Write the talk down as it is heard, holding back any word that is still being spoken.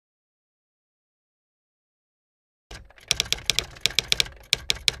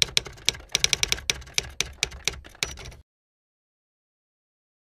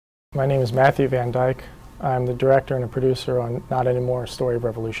My name is Matthew VanDyke. I'm the director and a producer on Not Anymore, Story of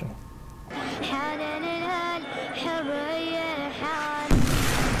Revolution.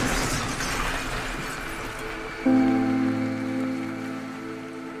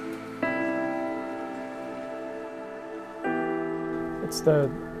 It's the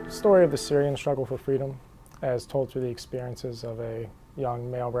story of the Syrian struggle for freedom as told through the experiences of a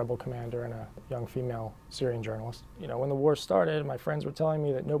young male rebel commander and a young female Syrian journalist. You know, when the war started, my friends were telling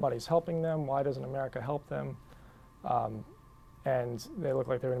me that nobody's helping them. Why doesn't America help them? And they looked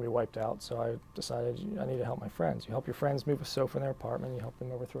like they were going to be wiped out, so I decided I need to help my friends. You help your friends move a sofa in their apartment, you help them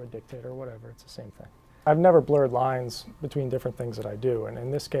overthrow a dictator or whatever, it's the same thing. I've never blurred lines between different things that I do, and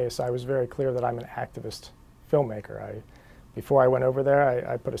in this case I was very clear that I'm an activist filmmaker. Before I went over there,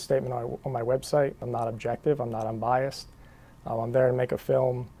 I put a statement on my website. I'm not objective, I'm not unbiased. I'm there to make a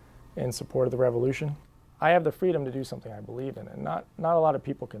film in support of the revolution. I have the freedom to do something I believe in, and not a lot of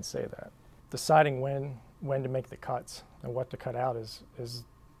people can say that. Deciding when to make the cuts and what to cut out is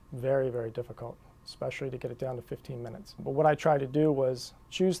very, very difficult, especially to get it down to 15 minutes. But what I tried to do was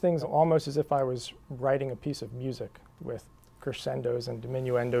choose things almost as if I was writing a piece of music with crescendos and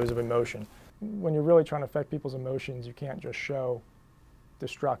diminuendos of emotion. When you're really trying to affect people's emotions, you can't just show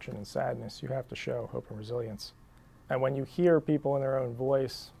destruction and sadness. You have to show hope and resilience. And when you hear people in their own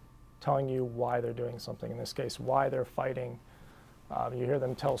voice telling you why they're doing something, in this case, why they're fighting, you hear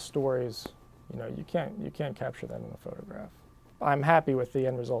them tell stories, you know, you can't capture them in a photograph. I'm happy with the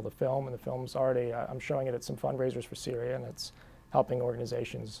end result of the film, and the film's already, I'm showing it at some fundraisers for Syria, and it's helping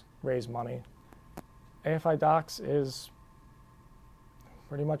organizations raise money. AFI DOCS is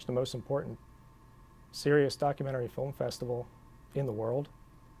pretty much the most important serious documentary film festival in the world,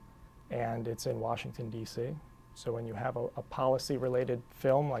 and it's in Washington, D.C. So when you have a policy-related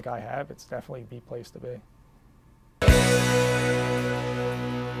film like I have, it's definitely the place to be.